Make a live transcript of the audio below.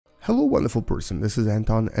Hello wonderful person, this is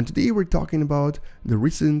Anton, and today we're talking about the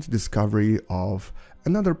recent discovery of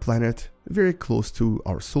another planet very close to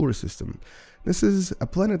our solar system. This is a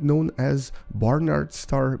planet known as Barnards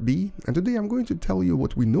Star B, and today I'm going to tell you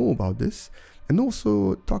what we know about this and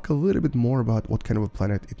also talk a little bit more about what kind of a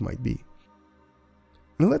planet it might be.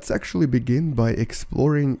 Now let's actually begin by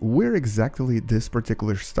exploring where exactly this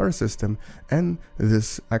particular star system and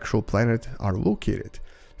this actual planet are located.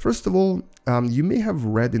 First of all, you may have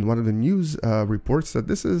read in one of the news reports that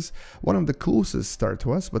this is one of the closest stars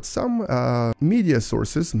to us, but some media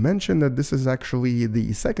sources mention that this is actually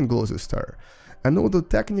the second closest star. And although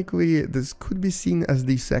technically this could be seen as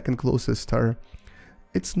the second closest star,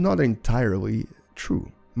 it's not entirely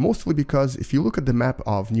true. Mostly because if you look at the map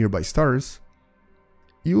of nearby stars,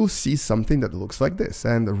 you'll see something that looks like this.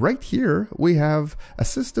 And right here we have a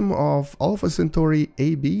system of Alpha Centauri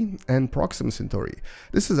AB and Proxima Centauri.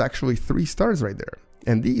 This is actually 3 stars right there.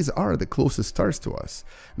 And these are the closest stars to us,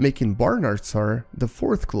 making Barnards Star the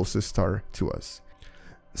 4th closest star to us.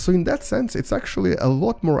 So in that sense, it's actually a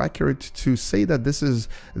lot more accurate to say that this is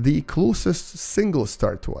the closest single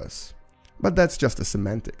star to us. But that's just the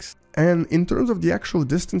semantics. And in terms of the actual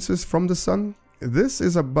distances from the Sun, this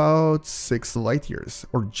is about 6 light years,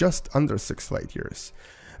 or just under 6 light years.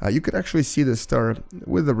 You could actually see this star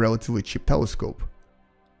with a relatively cheap telescope.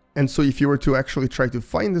 And so if you were to actually try to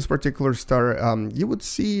find this particular star, you would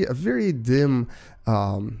see a very dim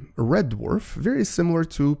red dwarf, very similar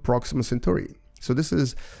to Proxima Centauri. So this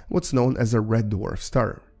is what's known as a red dwarf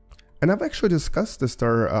star. And I've actually discussed the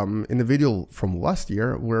star in a video from last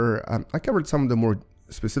year where I covered some of the more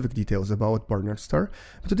specific details about Barnards Star,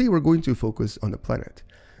 but today we're going to focus on the planet.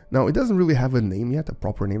 Now, it doesn't really have a name yet, a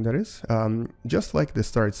proper name that is. Just like the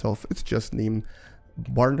star itself, it's just named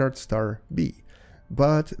Barnards Star B.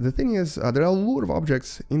 But the thing is, there are a lot of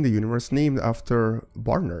objects in the universe named after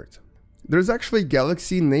Barnard. There's actually a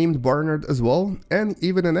galaxy named Barnard as well, and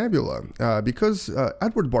even a nebula, because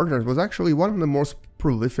Edward Barnard was actually one of the most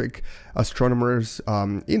prolific astronomers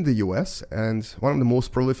in the US and one of the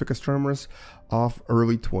most prolific astronomers of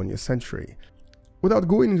early 20th century. Without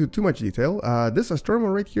going into too much detail, this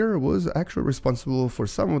astronomer right here was actually responsible for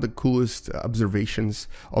some of the coolest observations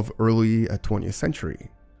of early 20th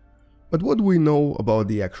century. But what do we know about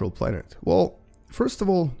the actual planet? Well, first of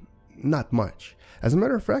all, not much. As a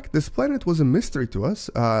matter of fact, this planet was a mystery to us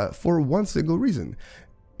for one single reason.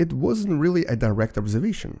 It wasn't really a direct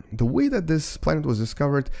observation. The way that this planet was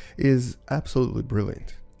discovered is absolutely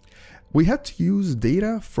brilliant. We had to use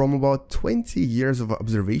data from about 20 years of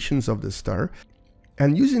observations of the star,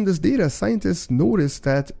 and using this data, scientists noticed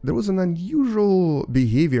that there was an unusual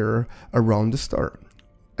behavior around the star.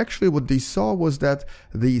 Actually, what they saw was that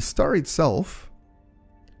the star itself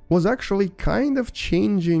was actually kind of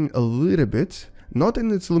changing a little bit, not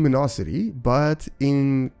in its luminosity, but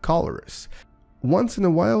in colors. Once in a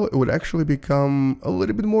while, it would actually become a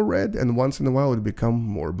little bit more red, and once in a while, it would become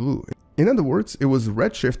more blue. In other words, it was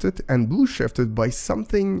red shifted and blue shifted by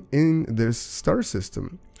something in this star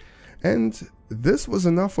system. And this was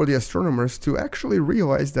enough for the astronomers to actually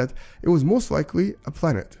realize that it was most likely a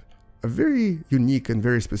planet. A very unique and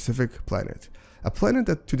very specific planet. A planet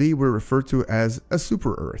that today we refer to as a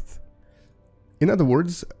super-Earth. In other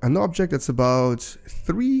words, an object that's about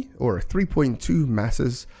 3 or 3.2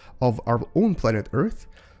 masses of our own planet Earth,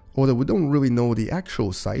 although we don't really know the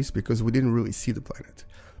actual size because we didn't really see the planet.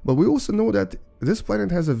 But we also know that this planet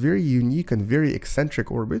has a very unique and very eccentric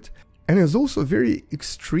orbit, and has also very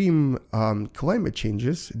extreme climate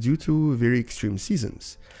changes due to very extreme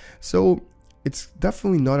seasons. So it's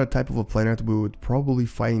definitely not a type of a planet we would probably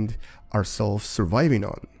find ourselves surviving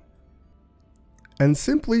on. And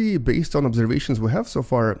simply based on observations we have so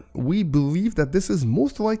far, we believe that this is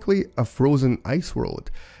most likely a frozen ice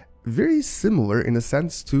world, very similar in a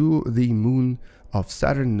sense to the moon of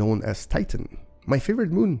Saturn known as Titan. My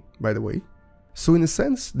favorite moon, by the way. So in a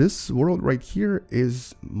sense, this world right here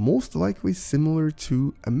is most likely similar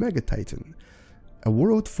to a mega-titan, a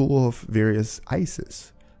world full of various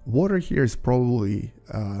ices. Water here is probably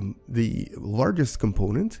the largest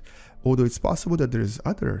component, although it's possible that there's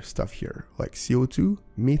other stuff here, like CO2,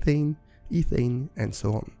 methane, ethane, and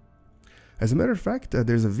so on. As a matter of fact,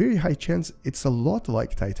 there's a very high chance it's a lot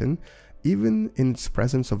like Titan, even in its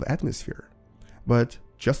presence of atmosphere. But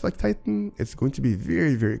just like Titan, it's going to be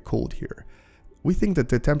very, very cold here. We think that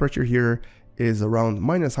the temperature here is around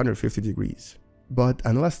minus 150 degrees. But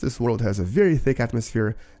unless this world has a very thick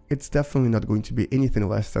atmosphere, it's definitely not going to be anything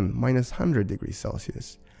less than minus 100 degrees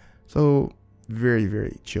Celsius. So very,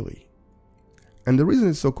 very chilly. And the reason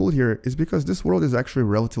it's so cold here is because this world is actually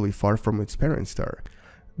relatively far from its parent star.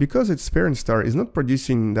 because its parent star is not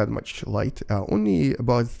producing that much light, only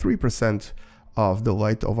about 3% of the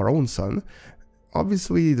light of our own sun,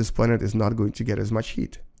 obviously this planet is not going to get as much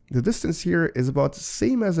heat. The distance here is about the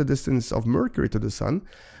same as the distance of Mercury to the sun,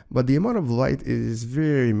 but the amount of light is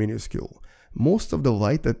very minuscule. Most of the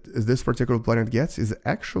light that this particular planet gets is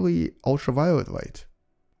actually ultraviolet light.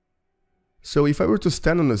 So if I were to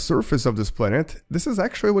stand on the surface of this planet, this is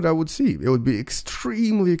actually what I would see. It would be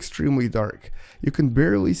extremely, extremely dark. You can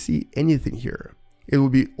barely see anything here. It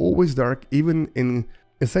would be always dark, even in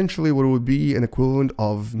essentially what would be an equivalent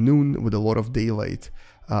of noon with a lot of daylight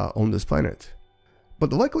on this planet.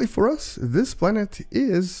 But luckily for us, this planet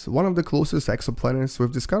is one of the closest exoplanets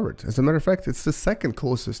we've discovered. As a matter of fact, it's the second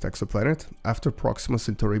closest exoplanet after Proxima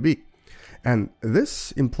Centauri b. And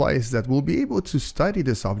this implies that we'll be able to study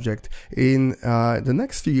this object in the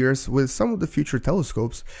next few years with some of the future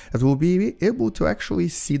telescopes that will be able to actually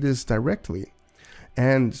see this directly.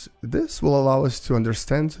 And this will allow us to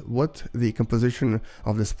understand what the composition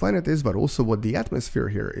of this planet is, but also what the atmosphere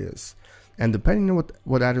here is. And depending on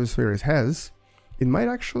what atmosphere it has, it might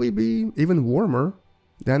actually be even warmer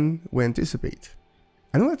than we anticipate.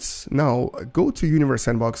 And let's now go to Universe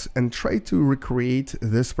Sandbox and try to recreate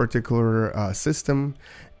this particular system.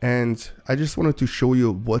 And I just wanted to show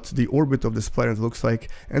you what the orbit of this planet looks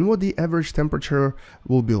like and what the average temperature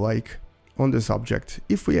will be like on this object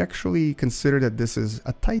if we actually consider that this is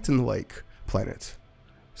a Titan-like planet.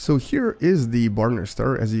 So here is the Barnards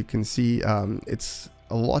Star. As you can see, it's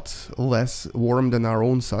a lot less warm than our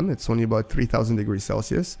own sun. It's only about 3000 degrees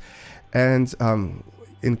Celsius. And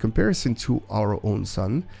in comparison to our own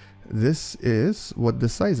sun, this is what the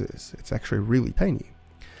size is. It's actually really tiny.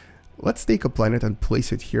 Let's take a planet and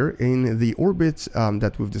place it here in the orbit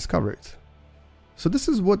that we've discovered. So this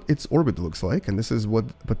is what its orbit looks like, and this is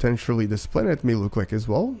what potentially this planet may look like as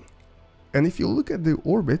well. And if you look at the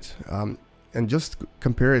orbit and just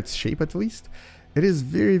compare its shape at least, it is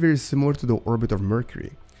very, very similar to the orbit of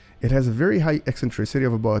Mercury. It has a very high eccentricity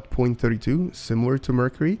of about 0.32, similar to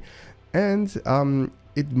Mercury, and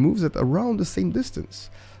it moves at around the same distance.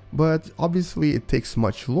 But obviously it takes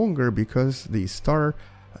much longer because the star,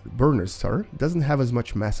 Barnards Star, doesn't have as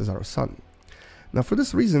much mass as our sun. Now for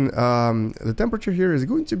this reason, the temperature here is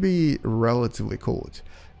going to be relatively cold.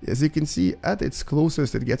 As you can see, at its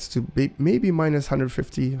closest it gets to maybe minus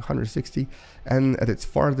 150, 160, and at its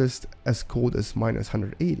farthest as cold as minus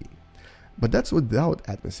 180. But that's without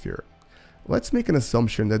atmosphere. Let's make an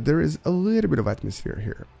assumption that there is a little bit of atmosphere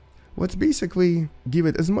here. Let's basically give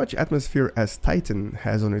it as much atmosphere as Titan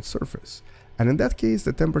has on its surface. And in that case,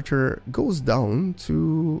 the temperature goes down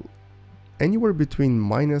to anywhere between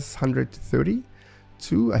minus 130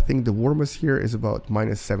 to, I think the warmest here is about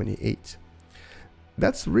minus 78.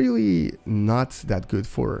 That's really not that good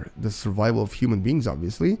for the survival of human beings,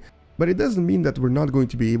 obviously, but it doesn't mean that we're not going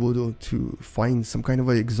to be able to find some kind of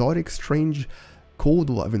an exotic, strange, cold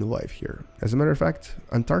living life here. As a matter of fact,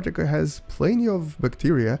 Antarctica has plenty of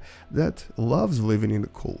bacteria that loves living in the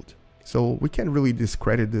cold. So we can't really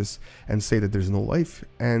discredit this and say that there's no life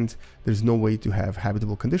and there's no way to have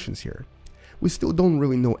habitable conditions here. We still don't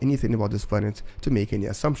really know anything about this planet to make any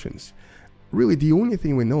assumptions. Really, the only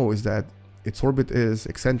thing we know is that its orbit is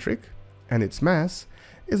eccentric, and its mass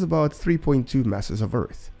is about 3.2 masses of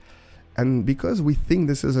Earth. And because we think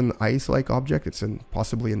this is an ice-like object, it's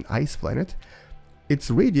possibly an ice planet, its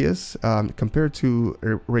radius, compared to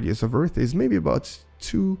the radius of Earth, is maybe about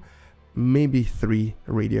 2, maybe 3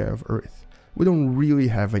 radii of Earth. We don't really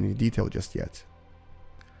have any detail just yet.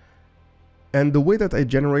 And the way that I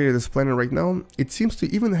generated this planet right now, it seems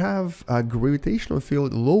to even have a gravitational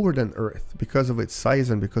field lower than Earth because of its size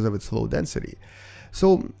and because of its low density.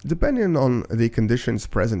 So depending on the conditions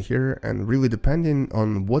present here and really depending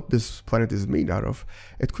on what this planet is made out of,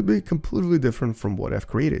 it could be completely different from what I've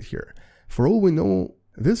created here. For all we know,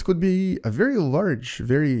 this could be a very large,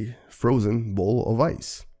 very frozen ball of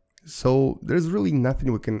ice. So there's really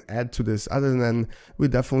nothing we can add to this other than we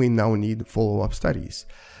definitely now need follow-up studies.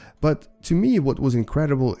 But to me, what was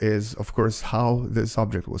incredible is, of course, how this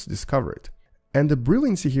object was discovered. And the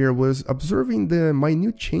brilliancy here was observing the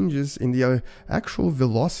minute changes in the actual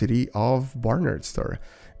velocity of Barnards Star.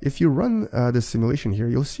 If you run the simulation here,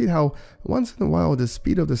 you'll see how once in a while the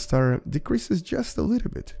speed of the star decreases just a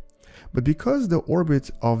little bit. But because the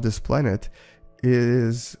orbit of this planet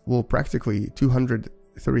is, well, practically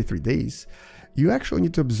 233 days, you actually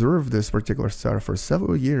need to observe this particular star for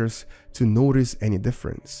several years to notice any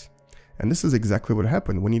difference. And this is exactly what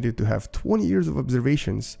happened. We needed to have 20 years of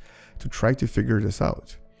observations to try to figure this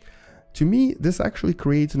out. To me, this actually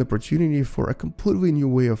creates an opportunity for a completely new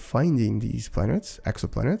way of finding these planets,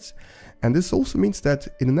 exoplanets, and this also means that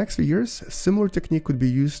in the next few years, a similar technique could be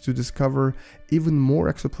used to discover even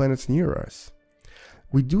more exoplanets near us.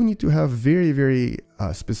 We do need to have very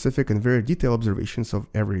specific and very detailed observations of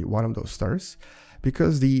every one of those stars,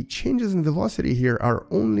 because the changes in velocity here are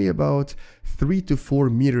only about 3 to 4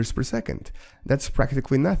 meters per second. That's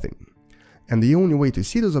practically nothing. And the only way to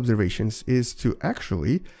see those observations is to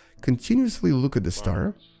actually continuously look at the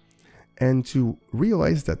star and to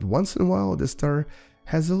realize that once in a while the star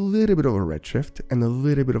has a little bit of a redshift and a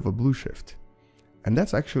little bit of a blue shift. And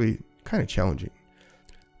that's actually kind of challenging.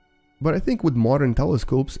 But I think with modern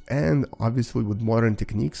telescopes and obviously with modern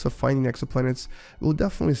techniques of finding exoplanets, we'll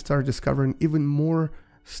definitely start discovering even more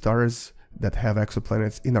stars that have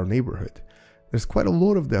exoplanets in our neighborhood. There's quite a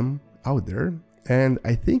lot of them out there, and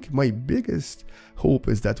I think my biggest hope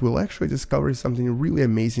is that we'll actually discover something really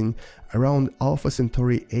amazing around Alpha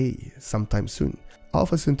Centauri A sometime soon.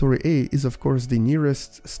 Alpha Centauri A is of course the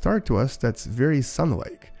nearest star to us that's very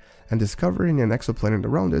sun-like, and discovering an exoplanet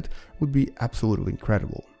around it would be absolutely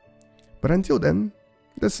incredible. But until then,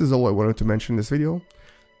 this is all I wanted to mention in this video.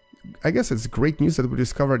 I guess it's great news that we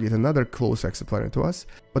discovered yet another close exoplanet to us,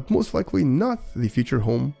 but most likely not the future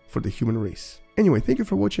home for the human race. Anyway, thank you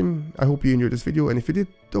for watching, I hope you enjoyed this video, and if you did,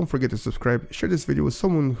 don't forget to subscribe, share this video with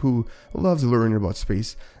someone who loves learning about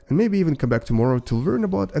space, and maybe even come back tomorrow to learn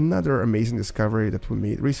about another amazing discovery that we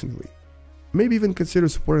made recently. Maybe even consider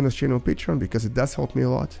supporting this channel on Patreon because it does help me a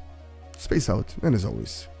lot. Space out, and as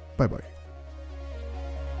always, bye bye.